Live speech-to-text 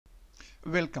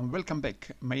Welcome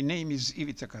back. My name is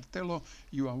Ivica Cartello.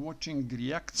 You are watching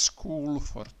React School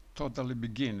for Totally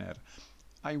Beginner.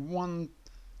 I want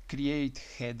create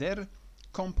header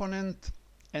component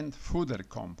and footer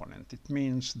component. It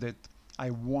means that I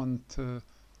want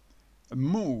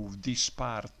move this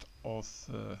part of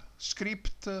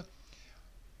script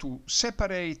to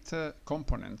separate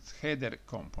component, header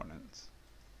component.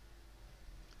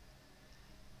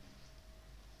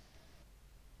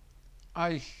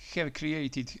 I have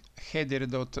created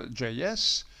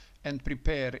header.js and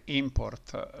prepare import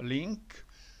link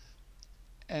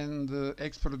and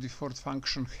export default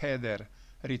function header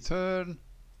return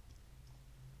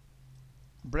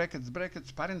brackets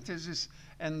parentheses,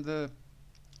 and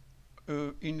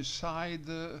inside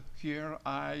here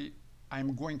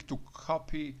I'm going to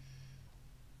copy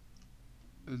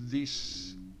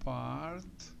this part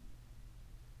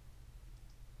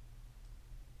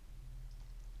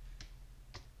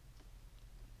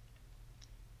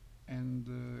and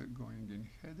going in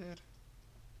header.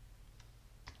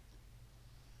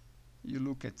 You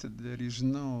look at there is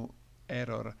no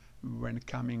error when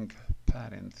coming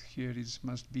parent. Here is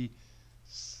must be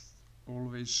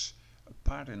always a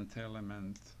parent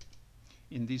element.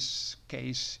 In this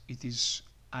case it is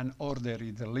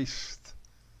unordered list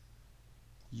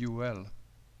UL.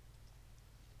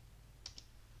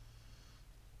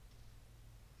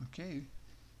 Okay.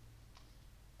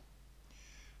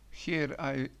 Here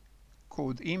I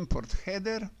code import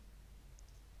header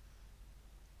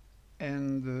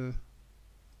and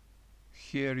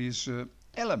here is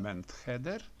element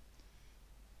header.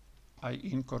 I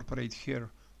incorporate here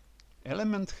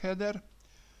element header.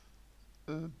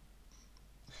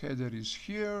 Header is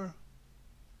here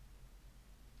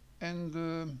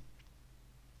and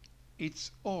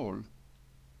it's all.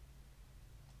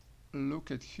 Look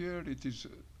at here, it is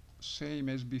same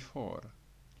as before.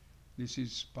 This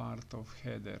is part of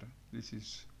header. This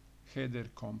is header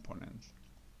component.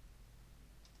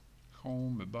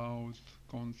 Home, about,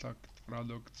 contact,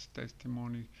 products,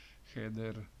 testimony,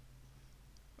 header,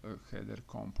 header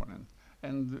component.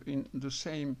 And in the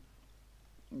same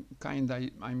kind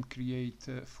I'm create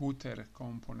footer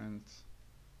component.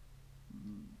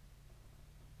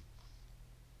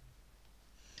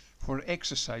 For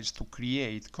exercise to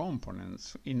create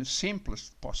components in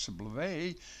simplest possible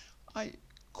way, I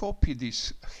copy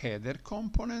this header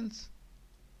component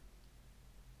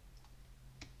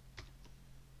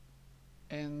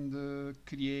and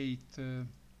create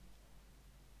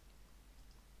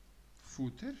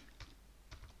footer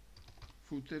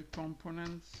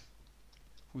components,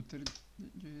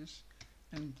 footer.js,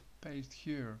 and paste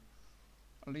here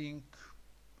a link,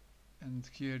 and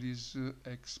here is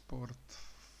export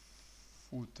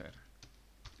footer,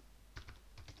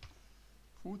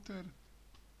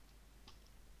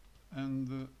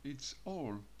 and it's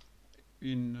all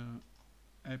in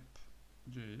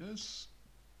app.js.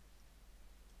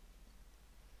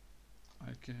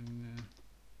 I can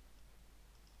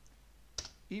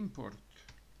import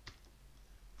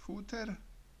footer,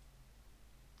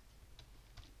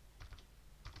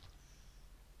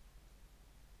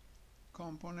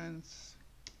 components,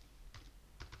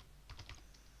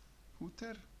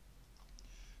 footer,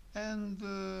 and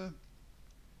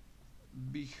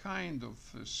behind of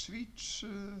switch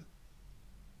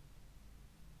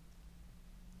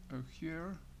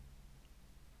here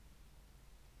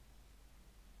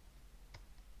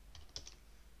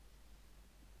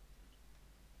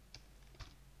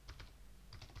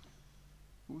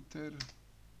footer,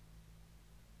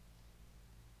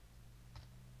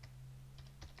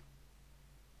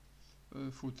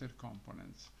 footer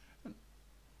components. And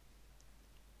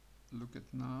look at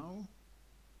now.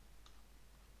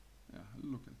 Yeah,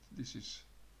 look at this is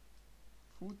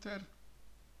footer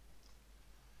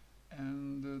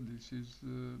and this is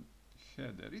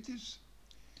header. It is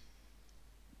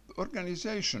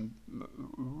organization,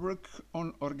 work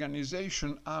on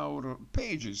organization our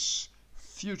pages,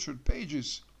 future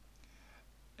pages,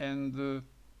 and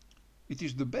it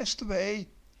is the best way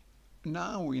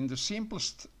now, in the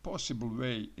simplest possible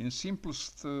way, in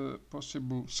simplest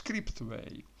possible script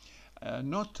way,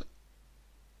 not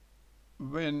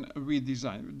when we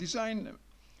design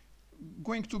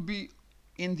going to be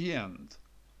in the end,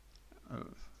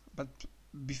 but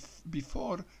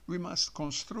before we must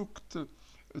construct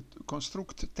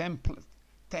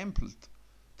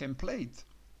template.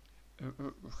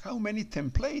 How many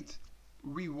template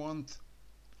we want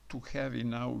to have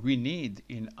we need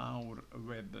in our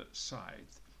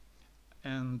website,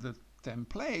 and the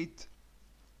template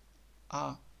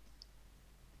are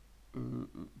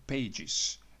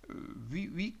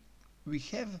we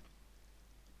have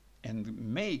and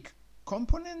make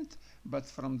component, but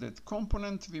from that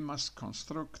component we must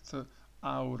construct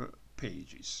our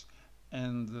pages.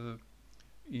 And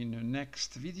in the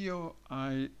next video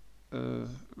I'm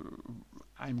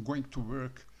going to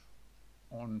work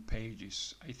on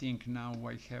pages. I think now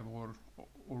I have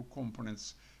all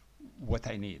components what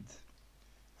I need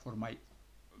for my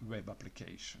web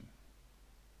application.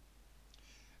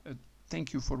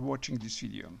 Thank you for watching this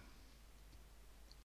video.